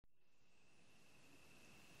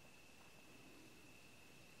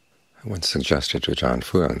I once suggested to Ajahn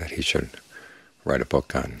Fuang that he should write a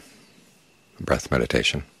book on breath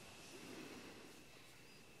meditation.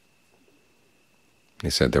 He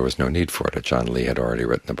said there was no need for it. Ajahn Lee had already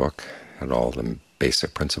written the book, had all the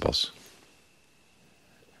basic principles.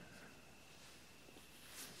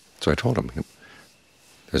 So I told him,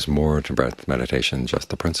 there's more to breath meditation than just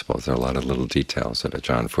the principles. There are a lot of little details that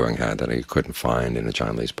Ajahn Fuang had that he couldn't find in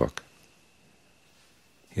Ajahn Lee's book.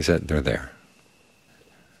 He said they're there.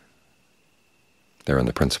 They're in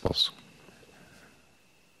the principles.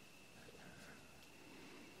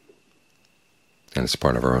 And it's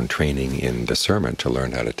part of our own training in discernment to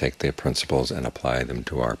learn how to take the principles and apply them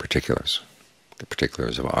to our particulars, the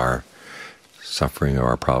particulars of our suffering or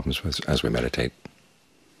our problems as we meditate.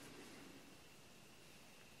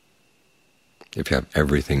 If you have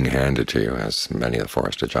everything handed to you, as many of the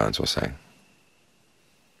Forest Ajahns will say,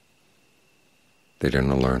 they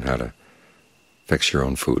didn't learn how to fix your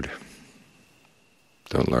own food.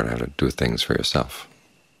 Don't learn how to do things for yourself.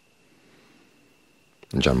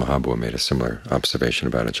 And Ajahn Mahabua made a similar observation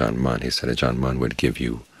about Ajahn Mun. He said Ajahn Mun would give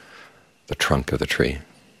you the trunk of the tree,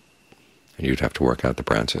 and you'd have to work out the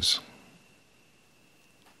branches.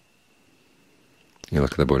 You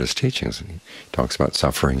look at the Buddha's teachings, and he talks about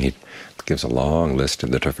suffering. He gives a long list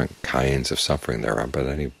of the different kinds of suffering there are, but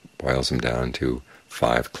then he boils them down to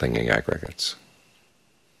 5 clinging aggregates.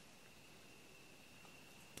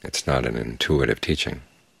 It's not an intuitive teaching,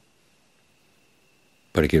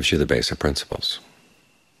 but it gives you the basic principles.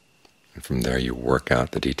 And from there you work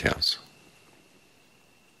out the details.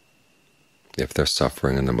 If there's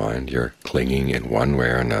suffering in the mind, you're clinging in one way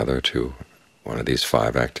or another to one of these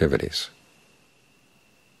 5 activities,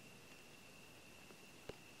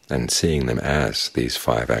 and seeing them as these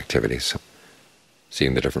 5 activities,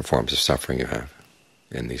 seeing the different forms of suffering you have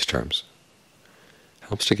in these terms,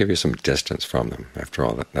 helps to give you some distance from them. After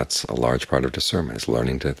all, that's a large part of discernment, is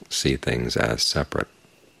learning to see things as separate.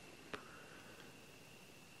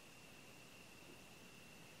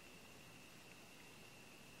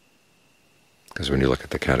 Because when you look at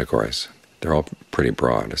the categories, they're all pretty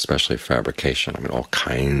broad, especially fabrication. I mean, all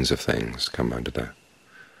kinds of things come under the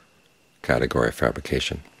category of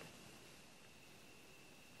fabrication.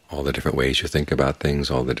 All the different ways you think about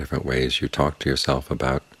things, all the different ways you talk to yourself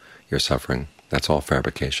about your suffering, that's all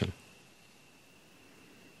fabrication.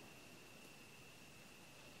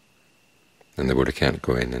 And the Buddha can't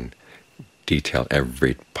go in and detail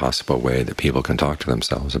every possible way that people can talk to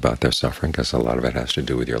themselves about their suffering, because a lot of it has to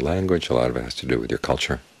do with your language, a lot of it has to do with your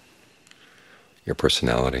culture, your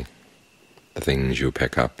personality, the things you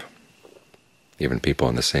pick up. Even people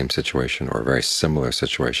in the same situation or a very similar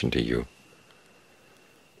situation to you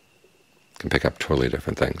can pick up totally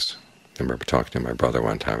different things. I remember talking to my brother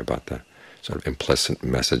one time about the sort of implicit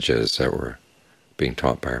messages that were being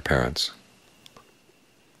taught by our parents.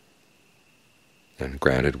 And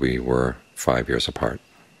granted, we were 5 years apart,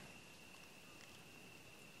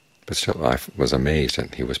 but still I was amazed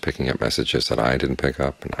that he was picking up messages that I didn't pick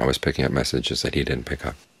up, and I was picking up messages that he didn't pick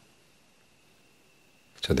up.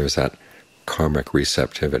 So there's that karmic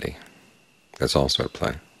receptivity that's also at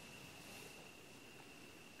play.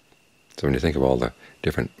 So when you think of all the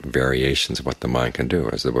different variations of what the mind can do,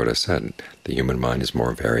 as the Buddha said, the human mind is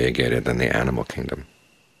more variegated than the animal kingdom.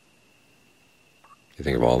 You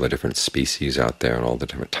think of all the different species out there and all the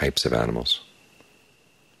different types of animals.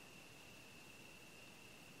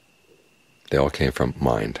 They all came from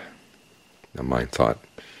mind. The mind thought,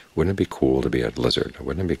 wouldn't it be cool to be a lizard?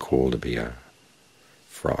 Wouldn't it be cool to be a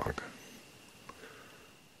frog?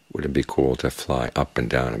 Wouldn't it be cool to fly up and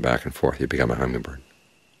down and back and forth? You become a hummingbird.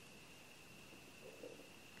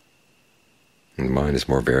 And the mind is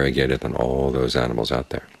more variegated than all those animals out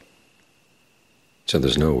there. So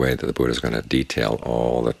there's no way that the Buddha is going to detail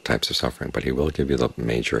all the types of suffering, but he will give you the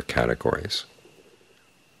major categories.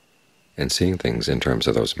 And seeing things in terms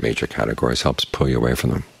of those major categories helps pull you away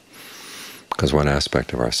from them. Because one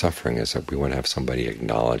aspect of our suffering is that we want to have somebody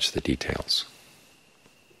acknowledge the details,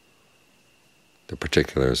 the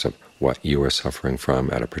particulars of what you are suffering from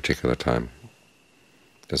at a particular time.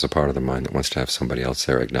 There's a part of the mind that wants to have somebody else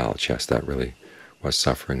there acknowledge, yes, that really was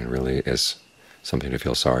suffering and really is something to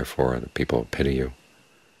feel sorry for, that people pity you,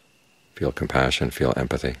 feel compassion, feel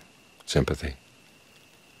empathy, sympathy.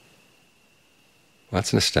 Well,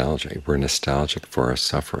 that's nostalgia. We're nostalgic for our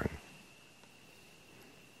suffering.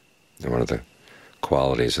 And one of the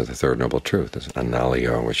qualities of the Third Noble Truth is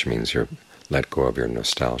analio, which means you let go of your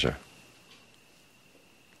nostalgia.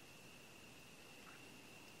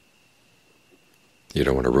 You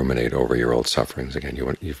don't want to ruminate over your old sufferings again.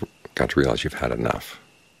 You've got to realize you've had enough.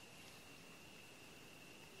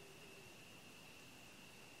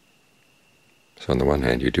 So on the one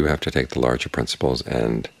hand, you do have to take the larger principles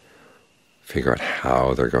and figure out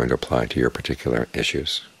how they're going to apply to your particular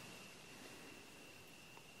issues.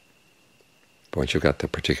 But once you've got the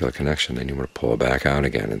particular connection, then you want to pull back out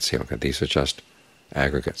again and see, okay, these are just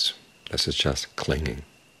aggregates. This is just clinging.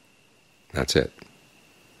 That's it.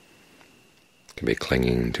 It can be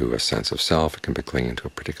clinging to a sense of self. It can be clinging to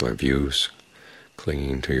particular views,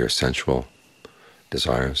 clinging to your sensual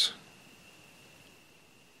desires,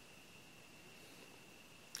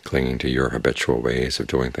 clinging to your habitual ways of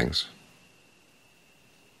doing things.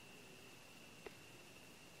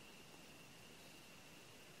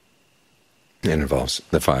 It involves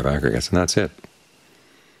the 5 aggregates, and that's it.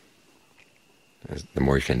 The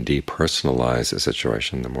more you can depersonalize the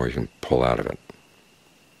situation, the more you can pull out of it.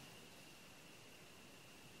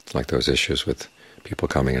 It's like those issues with people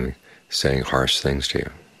coming and saying harsh things to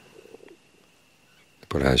you. The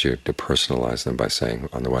Buddha has you depersonalize them by saying,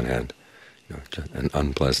 on the one hand, an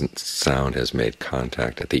unpleasant sound has made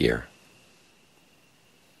contact at the ear.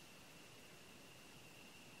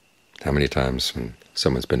 How many times when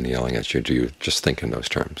someone's been yelling at you do you just think in those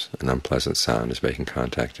terms? An unpleasant sound is making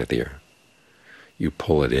contact at the ear. You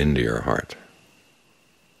pull it into your heart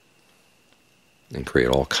and create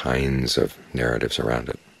all kinds of narratives around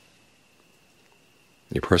it.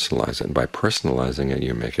 You personalize it, and by personalizing it,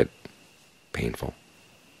 you make it painful.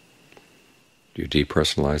 You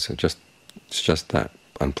depersonalize it, it's just that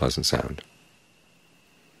unpleasant sound.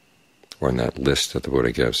 Or in that list that the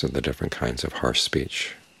Buddha gives of the different kinds of harsh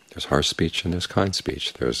speech. There's harsh speech and there's kind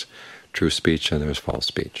speech. There's true speech and there's false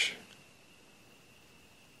speech.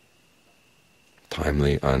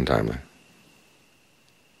 Timely, untimely.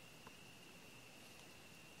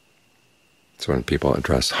 So when people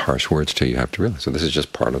address harsh words to you, you have to realize, so this is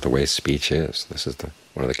just part of the way speech is. This is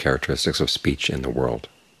one of the characteristics of speech in the world.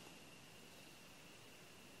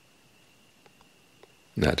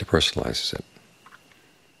 And that depersonalizes it.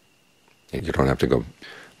 And you don't have to go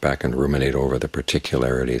back and ruminate over the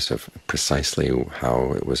particularities of precisely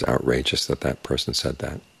how it was outrageous that that person said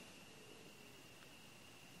that.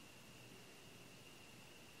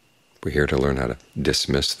 We're here to learn how to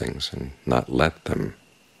dismiss things and not let them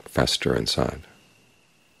fester inside.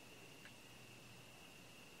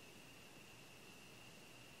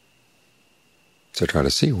 So try to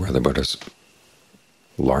see where the Buddha's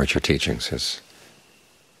larger teachings, as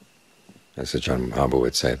the Ajahn Mabu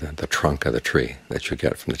would say, the trunk of the tree that you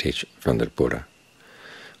get from the Buddha.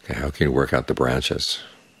 Okay, how can you work out the branches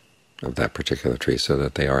of that particular tree so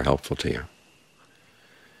that they are helpful to you?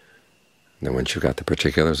 And then once you've got the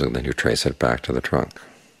particulars, then you trace it back to the trunk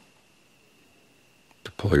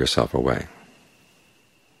to pull yourself away.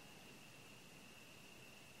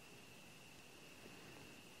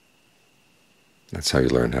 That's how you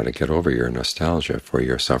learn how to get over your nostalgia for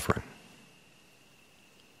your suffering.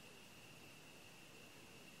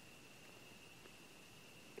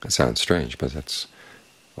 It sounds strange, but that's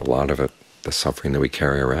a lot of it, the suffering that we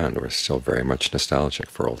carry around. We're still very much nostalgic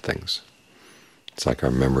for old things. It's like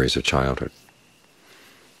our memories of childhood.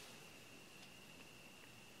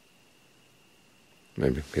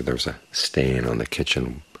 Maybe there was a stain on the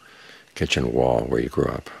kitchen wall where you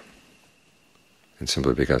grew up. And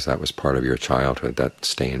simply because that was part of your childhood, that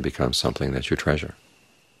stain becomes something that you treasure.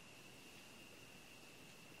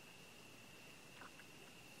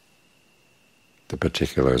 The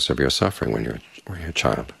particulars of your suffering when you're a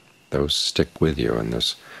child, those stick with you, and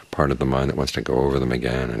there's part of the mind that wants to go over them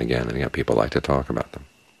again and again and again. People like to talk about them.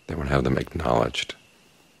 They want to have them acknowledged.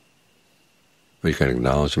 Well, you can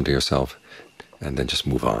acknowledge them to yourself and then just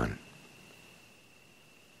move on.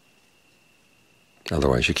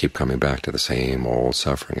 Otherwise you keep coming back to the same old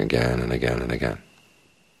suffering again and again and again.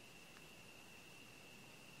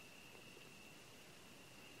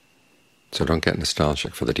 So don't get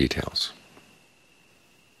nostalgic for the details.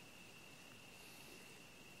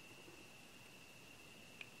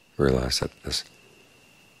 Realize that this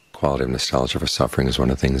quality of nostalgia for suffering is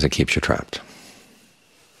one of the things that keeps you trapped.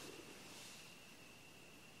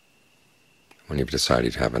 When you've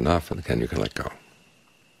decided to have enough, and then you can let go.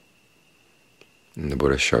 And the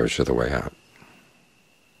Buddha shows you the way out.